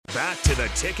Back to the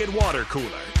Ticket Water Cooler,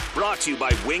 brought to you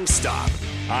by Wingstop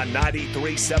on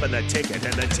 93.7 The Ticket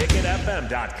and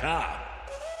theticketfm.com.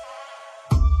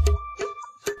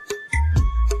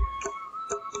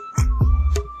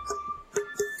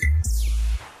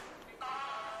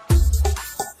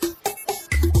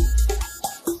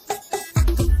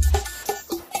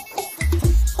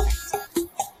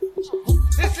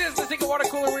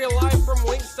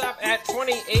 At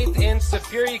 28th and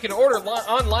Superior. You can order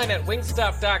online at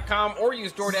wingstop.com or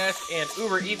use DoorDash and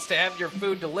Uber Eats to have your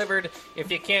food delivered if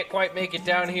you can't quite make it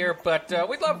down here. But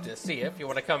we'd love to see you if you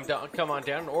want to come on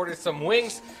down and order some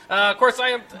wings. Of course, I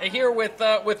am here with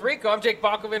Rico. I'm Jake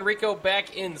Bachman. Rico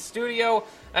back in studio.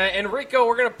 And Rico,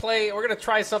 we're gonna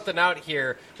try something out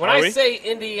here. When I say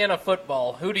Indiana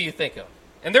football, who do you think of?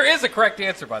 And there is a correct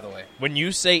answer, by the way. When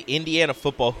you say Indiana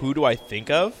football, who do I think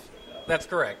of? That's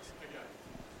correct.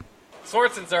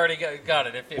 Sorensen's already got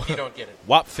it if you don't get it.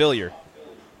 Whop Fillier.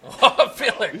 Whop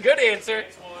Fillier. Good answer.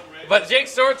 But Jake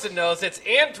Sorensen knows it's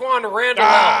Antoine Randall.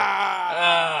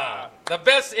 The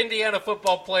best Indiana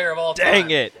football player of all time.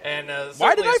 Dang it. And,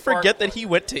 why did I forget that he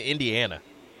went to Indiana?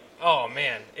 Oh,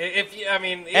 man.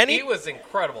 He was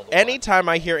incredible. Anytime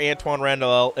I hear Antoine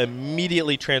Randall,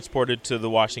 immediately transported to the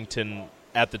Washington,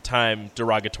 at the time,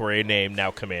 derogatory name,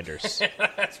 now Commanders.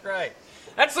 That's right.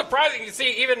 That's surprising. You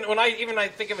see, even when I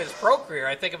think of his pro career,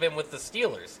 I think of him with the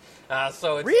Steelers.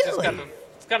 So it's really?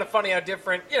 just kind of funny how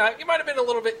different. You know, you might have been a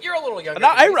little bit. You're a little younger. No,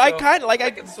 than me, I so kind of like.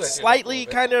 I can switch slightly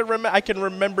kind of. I can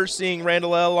remember seeing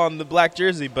Randall L on the black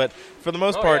jersey, but for the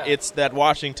most part, it's that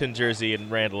Washington jersey and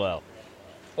Randall L.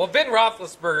 Well, Ben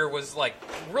Roethlisberger was like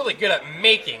really good at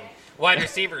making wide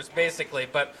receivers, basically.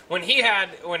 But when he had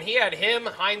him,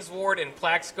 Hines Ward, and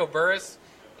Plaxico Burress,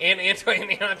 and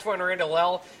Antoine Randall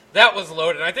L, that was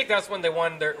loaded. I think that's when they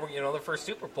won their first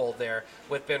Super Bowl there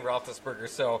with Ben Roethlisberger.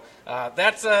 So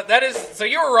that is. So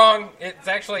you were wrong. It's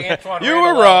actually Antoine. You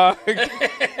Randall were wrong.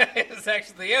 It's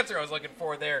actually the answer I was looking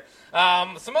for there.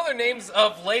 Some other names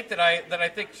of late that I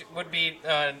think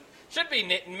should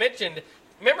be mentioned.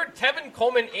 Remember Tevin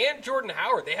Coleman and Jordan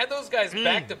Howard? They had those guys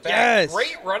back to back. Yes.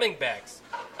 Great running backs.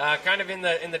 Kind of in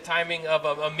the timing of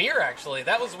Amir, actually.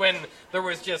 That was when there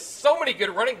was just so many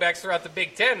good running backs throughout the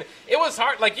Big Ten. It was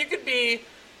hard. Like, you could be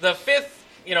the fifth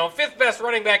best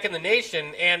running back in the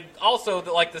nation and also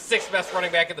the sixth best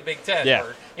running back in the Big Ten.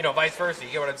 Yeah. Or vice versa.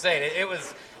 You get what I'm saying?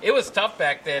 It was tough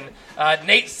back then.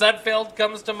 Nate Sudfeld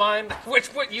comes to mind.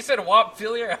 What you said, Whop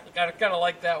Fillier? I kind of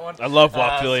like that one. I love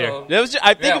Whop Fillier.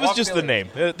 I think it was just the name.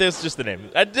 It was just the name.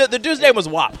 The dude's name was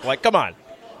Whop. Like, come on.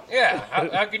 Yeah,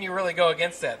 how can you really go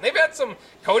against that? And they've had some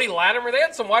Cody Latimer. They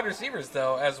had some wide receivers,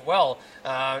 though, as well,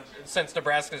 since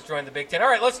Nebraska's joined the Big Ten. All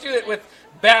right, let's do it with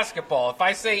basketball. If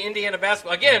I say Indiana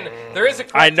basketball, again, there is a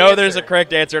correct answer. I know there's a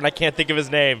correct answer, and I can't think of his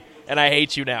name, and I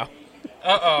hate you now.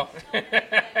 Uh-oh.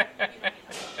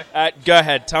 Go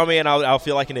ahead. Tell me, and I'll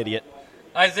feel like an idiot.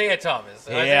 Isaiah Thomas.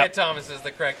 Yep. Isaiah Thomas is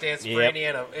the correct answer for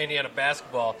Indiana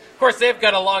basketball. Of course, they've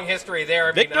got a long history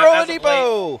there. Victor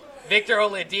Oladipo. Victor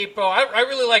Oladipo. I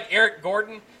really like Eric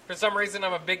Gordon. For some reason,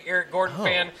 I'm a big Eric Gordon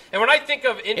fan. And when I think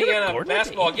of Indiana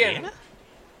basketball, again,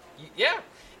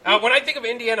 when I think of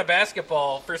Indiana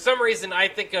basketball, for some reason, I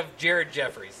think of Jared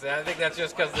Jeffries. I think that's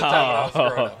just because of the time when I was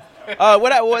growing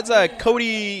up. What's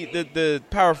Cody, the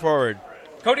power forward?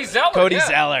 Cody Zeller. Cody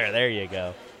Zeller. There you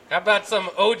go. How about some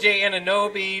O.J.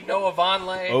 Anunoby, Noah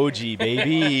Vonleh? OG,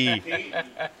 baby.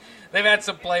 They've had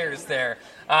some players there.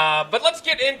 But let's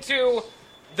get into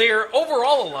their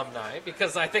overall alumni,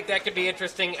 because I think that could be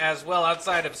interesting as well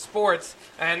outside of sports.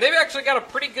 And they've actually got a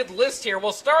pretty good list here.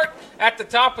 We'll start at the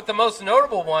top with the most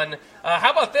notable one.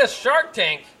 How about this? Shark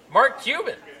Tank, Mark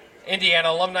Cuban, Indiana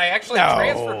alumni, actually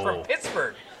transferred from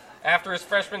Pittsburgh after his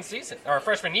freshman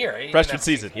year. Freshman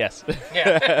season, yes.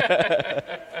 Yeah.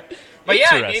 But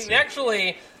yeah, and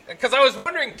actually, because I was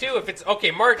wondering too if it's, okay,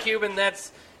 Mark Cuban,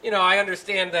 that's, I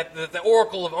understand that the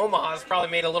Oracle of Omaha has probably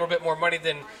made a little bit more money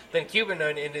than Cuban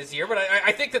in his year, but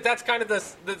I think that's kind of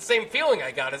the same feeling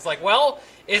I got. It's like, well,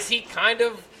 is he kind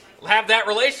of have that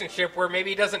relationship where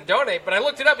maybe he doesn't donate? But I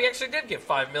looked it up. He actually did give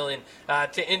 $5 million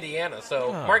to Indiana.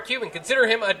 So Mark Cuban, consider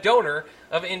him a donor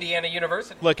of Indiana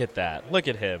University. Look at that. Look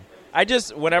at him.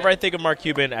 Whenever I think of Mark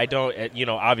Cuban, I don't,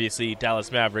 obviously Dallas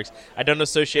Mavericks, I don't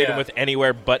associate him with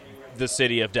anywhere but the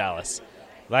city of Dallas.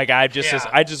 Like, I just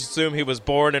assume he was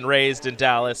born and raised in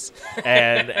Dallas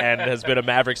and has been a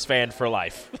Mavericks fan for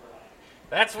life.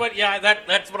 That's what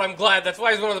I'm glad. That's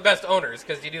why he's one of the best owners,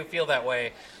 because you do feel that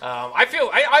way.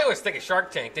 I always think of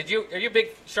Shark Tank. Are you a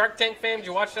big Shark Tank fan? Did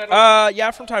you watch that?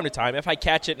 Yeah, from time to time. If I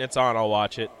catch it and it's on, I'll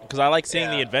watch it, because I like seeing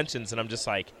the inventions, and I'm just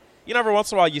like, every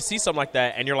once in a while you see something like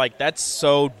that, and you're like, that's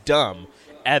so dumb.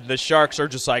 and the sharks are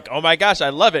just like, oh my gosh, I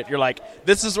love it. You're like,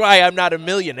 this is why I'm not a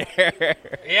millionaire.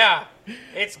 Yeah,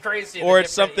 it's crazy. Or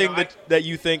it's something that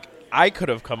you think, I could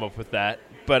have come up with that,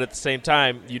 but at the same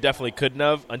time, you definitely couldn't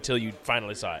have until you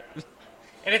finally saw it.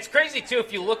 And it's crazy, too,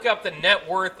 if you look up the net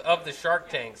worth of the Shark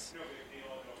Tanks,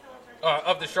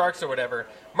 of the Sharks or whatever.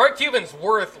 Mark Cuban's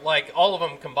worth, like, all of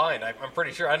them combined, I'm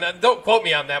pretty sure. And don't quote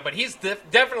me on that, but he's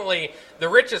definitely the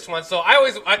richest one. So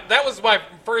that was my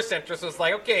first interest, was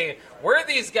like, okay, where are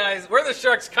these guys, where are the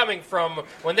Sharks coming from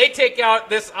when they take out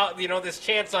this, this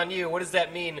chance on you? What does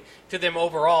that mean to them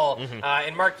overall? Mm-hmm.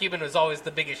 And Mark Cuban was always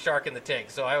the biggest shark in the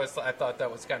tank, so I thought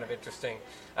that was kind of interesting.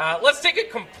 Let's take a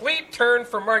complete turn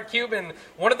for Mark Cuban.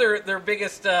 One of their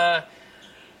biggest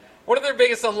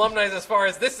alumni as far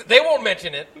as this. They won't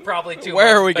mention it probably too much.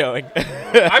 Where are we going?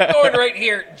 I'm going right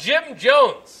here. Jim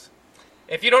Jones.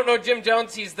 If you don't know Jim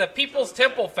Jones, he's the People's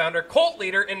Temple founder, cult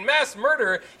leader, and mass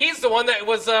murderer. He's the one that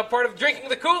was part of drinking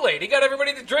the Kool-Aid. He got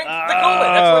everybody to drink the Kool-Aid.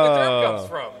 That's where the term comes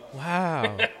from.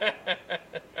 Wow.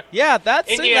 Yeah,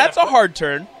 that's a hard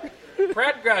turn.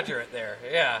 Proud graduate there,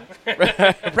 yeah.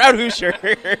 Proud Hoosier.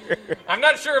 I'm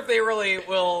not sure if they really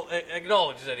will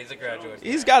acknowledge that he's a graduate.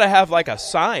 He's got to have like a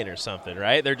sign or something,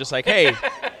 right? They're just like, hey,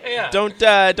 yeah.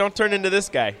 Don't turn into this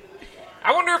guy.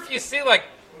 I wonder if you see like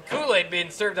Kool-Aid being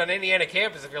served on Indiana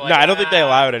campus. If you're like, no, I don't think they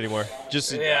allow it anymore.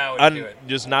 Just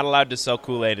just not allowed to sell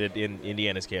Kool-Aid in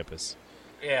Indiana's campus.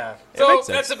 Yeah, so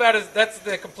that's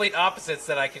the complete opposites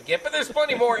that I could get. But there's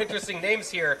plenty more interesting names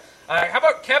here. How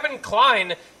about Kevin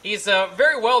Kline? He's a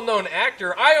very well-known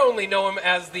actor. I only know him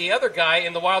as the other guy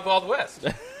in the Wild Wild West.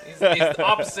 He's the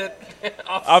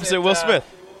opposite Will Smith.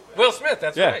 Will Smith,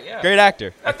 that's right. Yeah, great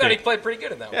actor. I thought he played pretty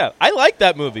good in that one. Yeah, I like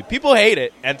that movie. People hate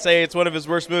it and say it's one of his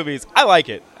worst movies. I like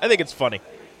it. I think it's funny.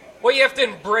 Well, you have to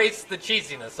embrace the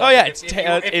cheesiness. Oh yeah,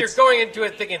 if you're going into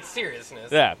it thinking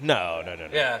seriousness. Yeah, no.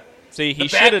 Yeah. See, the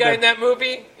bad guy in that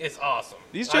movie is awesome.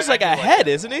 He's just like a head,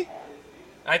 isn't he?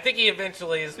 I think he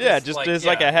eventually is. Just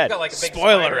like a head. Like a big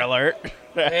Spoiler spider. alert.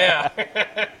 Yeah.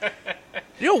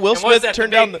 Will Smith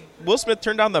turned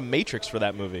down the Matrix for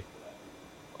that movie.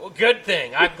 Well, good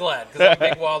thing. I'm glad because I'm a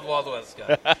big Wild Wild West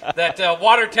guy. That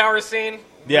water tower scene,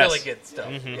 really good stuff.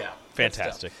 Mm-hmm. Yeah,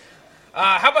 fantastic.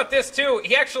 How about this too?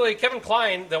 Kevin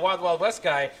Kline, the Wild Wild West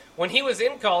guy, when he was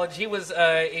in college, he was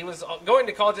going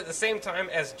to college at the same time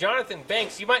as Jonathan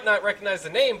Banks. You might not recognize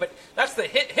the name, but that's the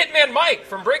Hitman Mike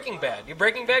from Breaking Bad. You a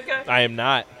Breaking Bad guy? I am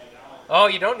not. Oh,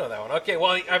 you don't know that one? Okay,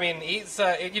 well, I mean, he's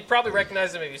you'd probably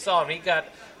recognize him if you saw him. He got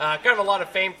kind of a lot of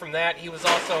fame from that. He was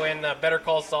also in Better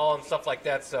Call Saul and stuff like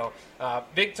that. So,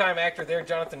 big-time actor there,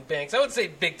 Jonathan Banks. I would say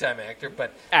big-time actor,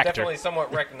 but definitely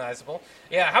somewhat recognizable.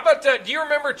 Yeah, how about, do you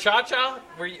remember Cha-Cha?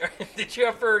 Did you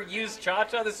ever use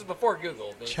Cha-Cha? This is before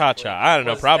Google. Cha-Cha, I don't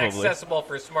know, probably. Accessible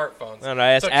for smartphones. I don't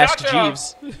know, ask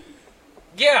Jeeves.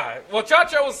 Yeah, well,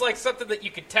 Cha-Cha was like something that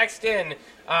you could text in.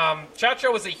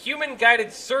 Cha-Cha was a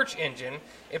human-guided search engine.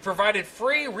 It provided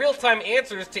free, real-time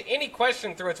answers to any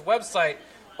question through its website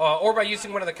or by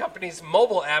using one of the company's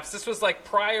mobile apps. This was like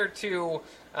prior to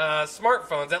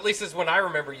smartphones, at least is when I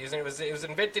remember using it. It was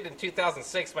invented in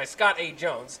 2006 by Scott A.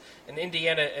 Jones, an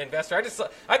Indiana investor.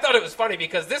 I thought it was funny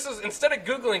because this was, instead of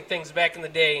Googling things back in the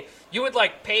day, you would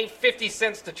like pay 50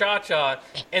 cents to Cha-Cha,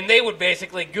 and they would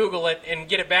basically Google it and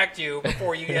get it back to you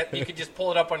before you could just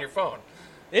pull it up on your phone.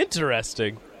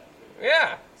 Interesting.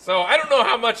 Yeah. So I don't know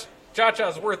how much Cha-Cha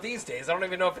is worth these days. I don't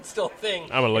even know if it's still a thing.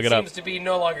 I'm going to look it up. It seems to be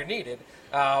no longer needed.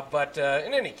 But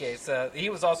in any case, he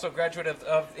was also a graduate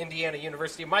of Indiana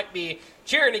University. Might be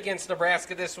cheering against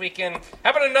Nebraska this weekend.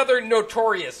 How about another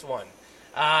notorious one?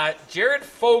 Jared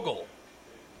Fogle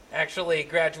actually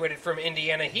graduated from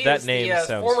Indiana. He is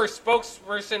the former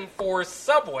spokesperson for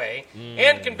Subway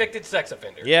and convicted sex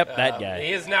offender. Yep, that guy.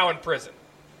 He is now in prison.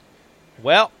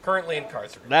 Well, currently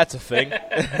incarcerated. That's a thing.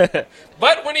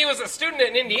 But when he was a student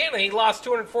in Indiana, he lost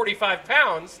 245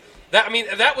 pounds.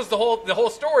 That was the whole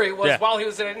story was while he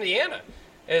was in Indiana,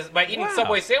 is by eating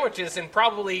Subway sandwiches and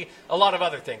probably a lot of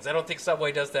other things. I don't think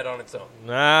Subway does that on its own.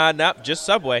 Nah, just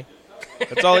Subway.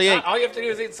 That's all he ate. All you have to do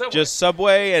is eat Subway. Just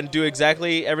Subway and do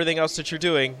exactly everything else that you're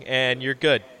doing, and you're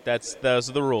good. Those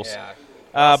are the rules.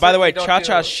 Yeah. By the way,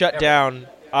 Cha-Cha shut down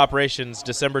operations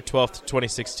December 12th,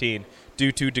 2016,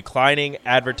 due to declining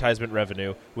advertisement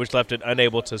revenue, which left it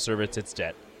unable to service its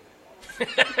debt.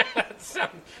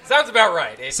 Sounds about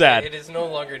right. Sad. It is no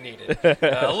longer needed.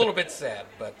 A little bit sad,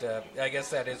 but I guess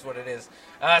that is what it is.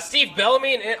 Steve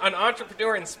Bellamy, an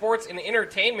entrepreneur in sports and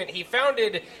entertainment, he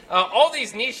founded all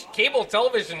these niche cable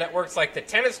television networks like the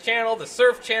Tennis Channel, the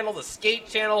Surf Channel, the Skate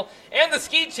Channel, and the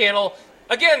Ski Channel.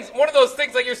 Again, one of those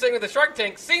things like you're saying with the Shark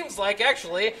Tank seems like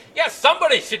actually,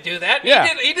 somebody should do that. Yeah.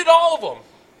 He did all of them.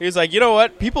 He's like, you know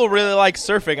what? People really like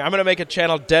surfing. I'm going to make a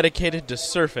channel dedicated to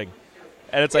surfing.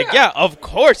 And it's like, yeah, of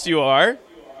course you are.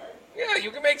 Yeah, you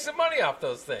can make some money off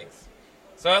those things.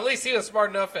 So at least he was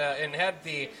smart enough and had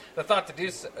the thought to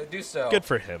do so. Good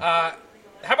for him. How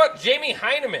about Jamie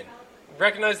Heineman?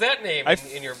 Recognize that name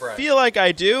in your brain. I feel like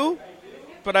I do,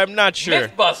 but I'm not sure.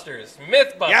 Mythbusters.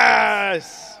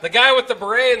 Yes! The guy with the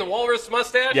beret and the walrus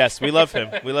mustache? Yes, we love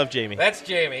him. We love Jamie. That's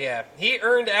Jamie, yeah. He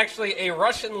earned actually a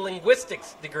Russian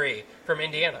linguistics degree from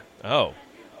Indiana. Oh.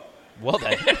 Well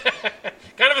then.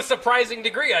 Kind of a surprising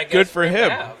degree, I guess. Good for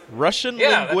him. Russian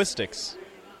linguistics.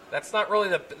 That's not really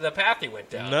the path he went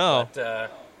down. No.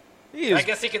 But, I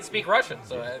guess he can speak Russian,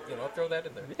 so throw that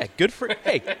in there. Yeah,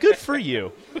 good for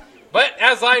you. But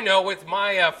as I know, with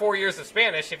my 4 years of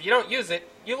Spanish, if you don't use it,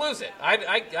 you lose it.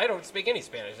 I don't speak any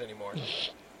Spanish anymore.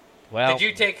 Well, did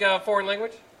you take foreign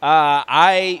language?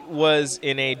 I was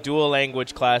in a dual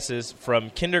language classes from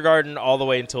kindergarten all the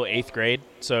way until 8th grade.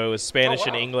 So it was Spanish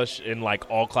and English in like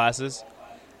all classes.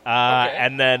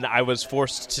 And then I was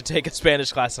forced to take a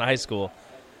Spanish class in high school.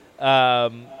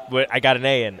 I got an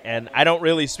A in, and I don't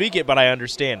really speak it, but I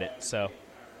understand it. So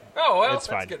that's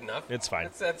fine. Good enough. It's fine.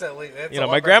 That's at least,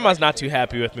 my grandma's not too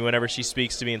happy with me whenever she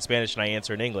speaks to me in Spanish and I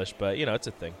answer in English, but it's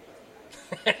a thing.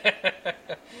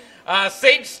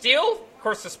 Sage Steele, of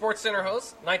course, the Sports Center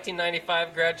host,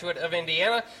 1995 graduate of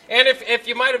Indiana. And if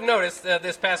you might have noticed,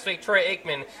 this past week, Troy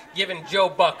Aikman giving Joe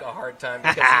Buck a hard time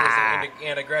because he was an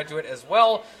Indiana graduate as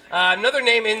well. Another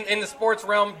name in the sports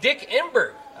realm, Dick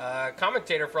Enberg,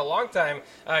 commentator for a long time,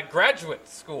 graduate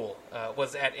school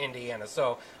was at Indiana.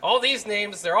 So all these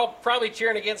names, they're all probably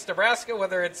cheering against Nebraska,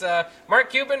 whether it's Mark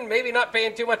Cuban, maybe not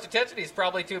paying too much attention. He's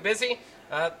probably too busy.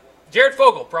 Jared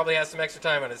Fogle probably has some extra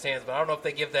time on his hands, but I don't know if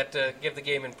they give the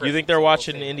game in prison. You think they're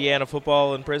watching Indiana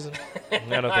football in prison?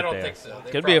 I don't think so.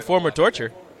 Could be a form of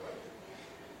torture.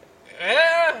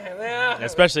 Yeah.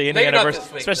 Especially Indiana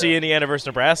versus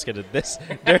Nebraska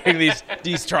during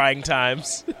these trying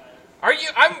times.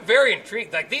 I'm very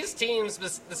intrigued. Like these teams,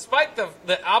 despite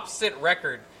the opposite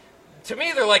record, to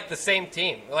me they're like the same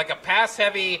team. Like a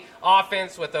pass-heavy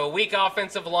offense with a weak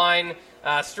offensive line,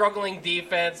 struggling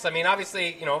defense. I mean,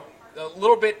 obviously, a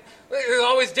little bit. There's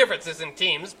always differences in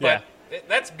teams, but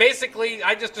that's basically.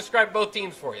 I just described both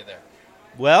teams for you there.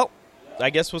 Well, I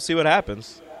guess we'll see what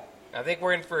happens. I think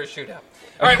we're in for a shootout.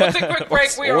 All right, we'll take a quick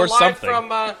break. We are live from.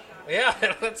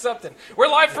 That's something. We're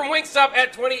live from Wingstop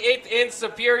at 28th in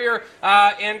Superior.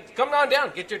 And come on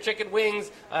down. Get your chicken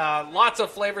wings. Lots of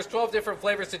flavors, 12 different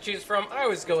flavors to choose from. I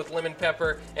always go with lemon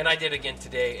pepper, and I did again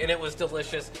today, and it was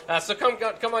delicious. So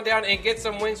come on down and get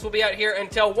some wings. We'll be out here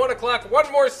until 1 o'clock.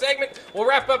 One more segment. We'll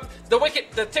wrap up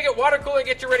the Ticket Water Cooler and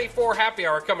get you ready for happy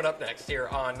hour coming up next here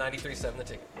on 93.7 The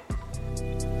Ticket.